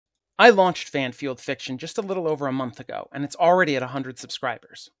I launched Fanfield Fiction just a little over a month ago, and it's already at 100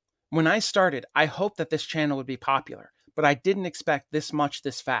 subscribers. When I started, I hoped that this channel would be popular, but I didn't expect this much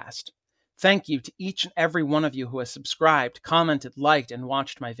this fast. Thank you to each and every one of you who has subscribed, commented, liked, and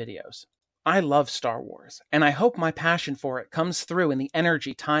watched my videos. I love Star Wars, and I hope my passion for it comes through in the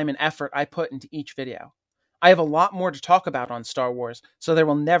energy, time, and effort I put into each video. I have a lot more to talk about on Star Wars, so there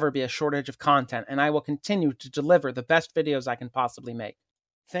will never be a shortage of content, and I will continue to deliver the best videos I can possibly make.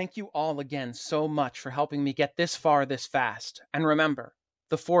 Thank you all again so much for helping me get this far this fast, and remember,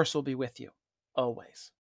 the Force will be with you, always.